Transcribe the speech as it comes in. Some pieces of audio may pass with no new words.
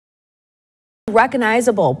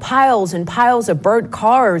Recognizable piles and piles of burnt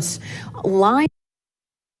cars lined.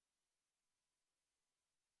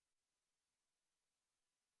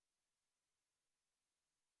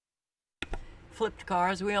 Flipped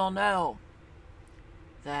cars, we all know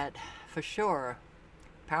that for sure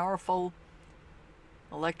powerful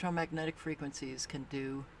electromagnetic frequencies can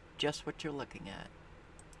do just what you're looking at.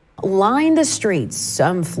 Lined the streets,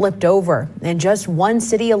 some flipped over. In just one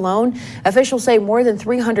city alone, officials say more than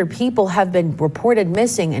 300 people have been reported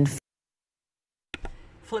missing. And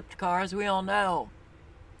flipped cars, we all know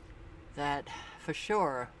that for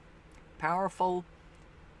sure powerful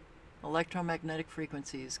electromagnetic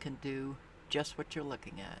frequencies can do just what you're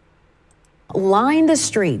looking at. Lined the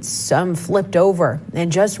streets, some flipped over.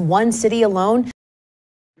 In just one city alone.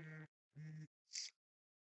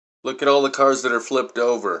 Look at all the cars that are flipped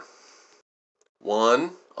over.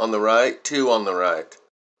 1 on the right, 2 on the right.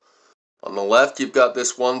 On the left, you've got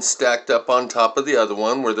this one stacked up on top of the other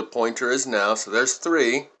one where the pointer is now, so there's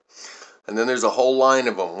 3. And then there's a whole line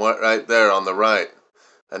of them right there on the right,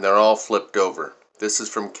 and they're all flipped over. This is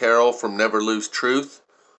from Carol from Never Lose Truth.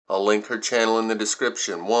 I'll link her channel in the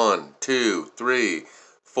description. 1, 2, 3,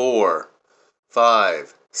 4,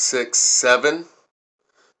 5, 6, 7.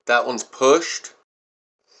 That one's pushed.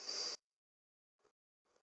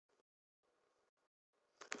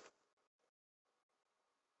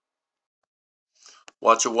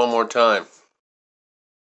 Watch it one more time.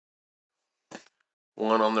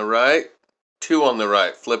 1 on the right, 2 on the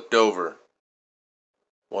right, flipped over.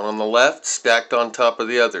 1 on the left, stacked on top of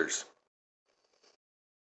the others.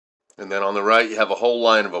 And then on the right, you have a whole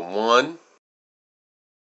line of them. 1.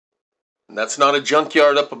 And that's not a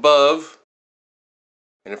junkyard up above.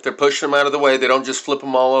 And if they're pushing them out of the way, they don't just flip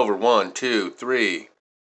them all over. 1, 2, 3,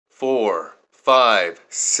 4, 5,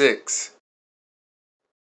 6.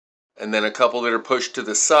 And then a couple that are pushed to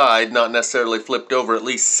the side, not necessarily flipped over, at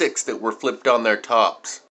least 6 that were flipped on their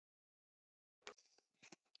tops.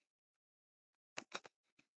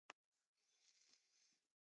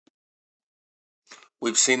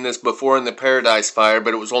 We've seen this before in the Paradise Fire,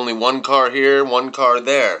 but it was only 1 car here, 1 car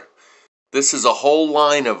there. This is a whole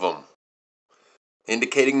line of them,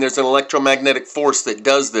 indicating there's an electromagnetic force that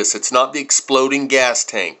does this. It's not the exploding gas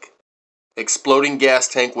tank. Exploding gas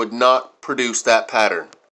tank would not produce that pattern.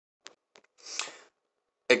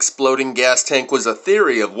 Exploding gas tank was a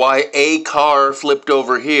theory of why a car flipped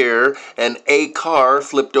over here and a car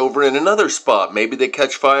flipped over in another spot. Maybe they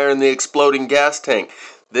catch fire in the exploding gas tank.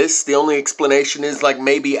 The only explanation is like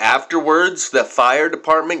maybe afterwards the fire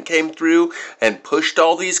department came through and pushed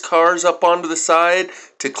all these cars up onto the side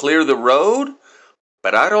to clear the road.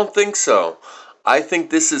 But I don't think so. I think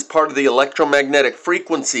this is part of the electromagnetic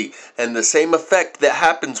frequency and the same effect that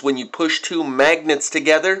happens when you push 2 magnets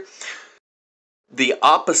together. The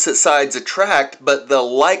opposite sides attract, but the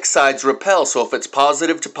like sides repel. So if it's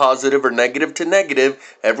positive to positive or negative to negative,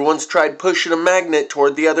 everyone's tried pushing a magnet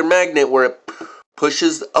toward the other magnet where it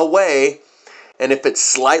pushes away. And if it's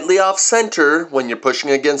slightly off center when you're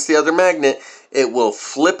pushing against the other magnet, it will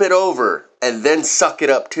flip it over and then suck it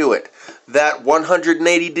up to it. That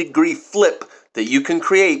 180-degree flip that you can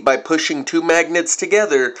create by pushing 2 magnets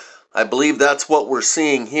together, I believe that's what we're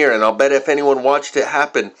seeing here. And I'll bet if anyone watched it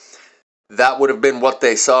happen, that would have been what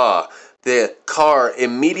they saw. The car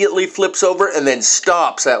immediately flips over and then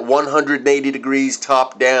stops at 180 degrees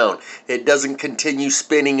top down. It doesn't continue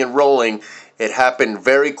spinning and rolling. It happened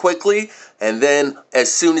very quickly, and then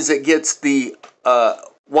as soon as it gets the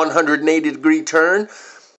 180-degree turn,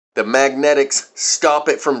 the magnetics stop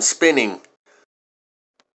it from spinning.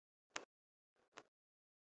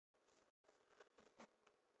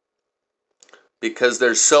 Because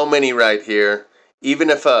there's so many right here.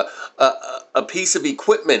 Even if a piece of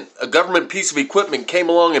equipment, a government piece of equipment came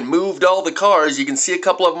along and moved all the cars, you can see a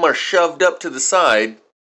couple of them are shoved up to the side.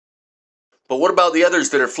 But what about the others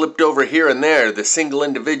that are flipped over here and there, the single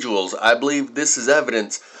individuals? I believe this is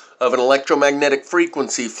evidence of an electromagnetic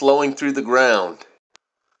frequency flowing through the ground.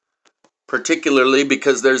 Particularly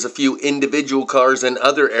because there's a few individual cars in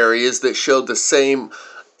other areas that show the same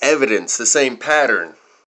evidence, the same pattern.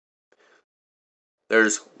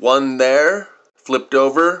 There's 1 there, flipped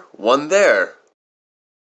over, 1 there.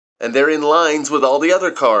 And they're in lines with all the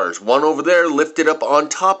other cars. 1 over there lifted up on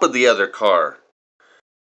top of the other car.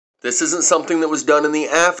 This isn't something that was done in the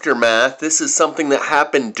aftermath. This is something that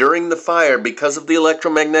happened during the fire because of the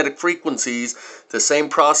electromagnetic frequencies. The same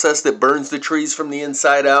process that burns the trees from the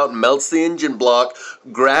inside out, melts the engine block,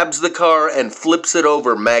 grabs the car and flips it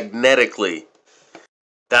over magnetically.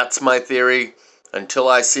 That's my theory. Until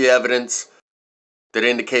I see evidence that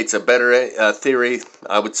indicates a better theory,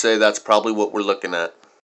 I would say that's probably what we're looking at.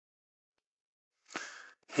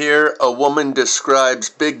 Here, a woman describes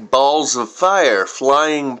big balls of fire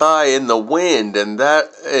flying by in the wind, and that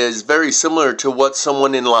is very similar to what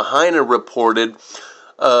someone in Lahaina reported,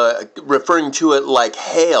 referring to it like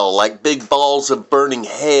hail, like big balls of burning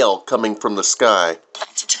hail coming from the sky.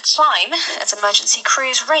 To climb as emergency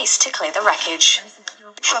crews race to clear the wreckage.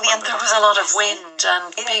 There was a lot of wind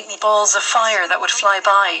and big balls of fire that would fly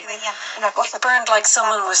by. It burned like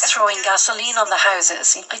someone was throwing gasoline on the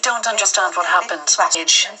houses. I don't understand what happened. There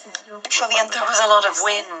was a lot of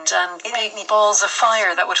wind and big balls of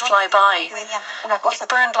fire that would fly by. It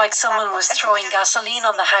burned like someone was throwing gasoline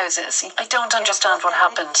on the houses. I don't understand what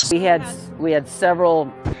happened. We had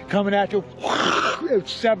several coming at you,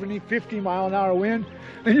 70, 50 mile an hour wind,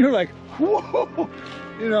 and you're like, whoa,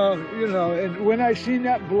 you know, and when I seen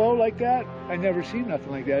that blow like that, I never seen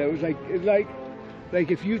nothing like that. It was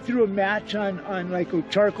like if you threw a match on like a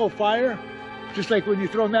charcoal fire, just like when you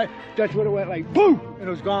throw a match, that's what it went like, boom, and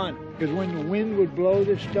it was gone. Because when the wind would blow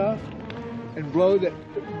this stuff and blow the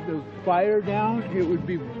fire down, it would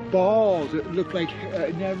be balls. It looked like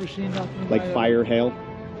I'd never seen nothing like fire hail.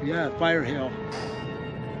 Yeah, fire hail.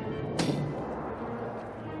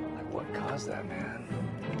 Like what caused that, man?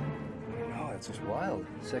 I don't know, it's just wild.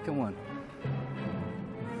 Second one.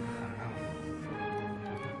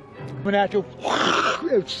 Coming at you,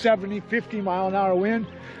 70, 50 mile an hour wind,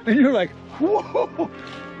 and you're like, whoa,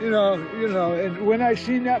 you know, and when I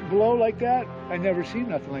seen that blow like that, I never seen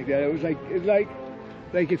nothing like that. It was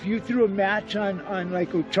like if you threw a match on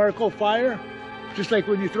like a charcoal fire, just like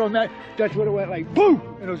when you throw a match, that's what it went like, boom,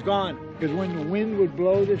 and it was gone. Because when the wind would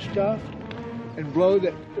blow this stuff and blow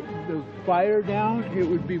the fire down, it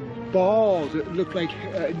would be balls. It looked like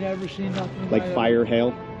I'd never seen nothing like fire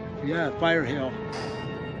hail. Yeah, fire hail.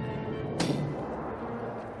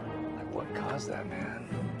 Like what caused that, man?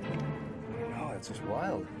 I don't know, it's just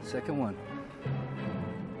wild. Second one.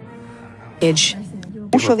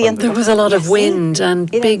 There was a lot of wind and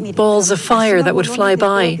big balls of fire that would fly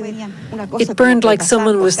by. It burned like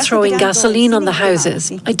someone was throwing gasoline on the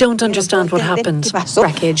houses. I don't understand what happened.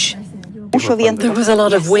 Wreckage. There was a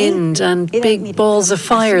lot of wind and big balls of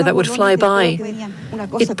fire that would fly by.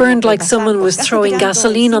 It burned like someone was throwing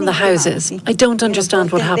gasoline on the houses. I don't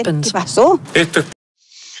understand what happened.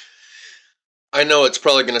 I know it's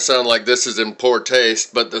probably going to sound like this is in poor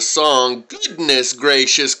taste, but the song, goodness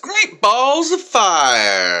gracious, great balls of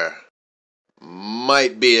fire,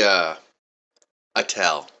 might be a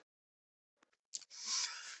tell.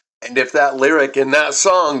 And if that lyric in that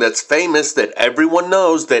song that's famous, that everyone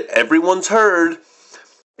knows, that everyone's heard,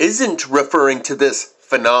 isn't referring to this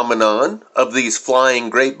phenomenon of these flying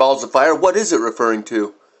great balls of fire, what is it referring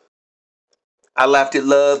to? I laughed at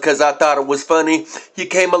love because I thought it was funny. You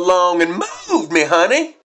came along and moved me,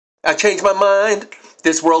 honey. I changed my mind.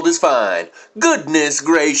 This world is fine. Goodness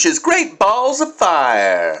gracious, great balls of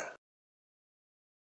fire.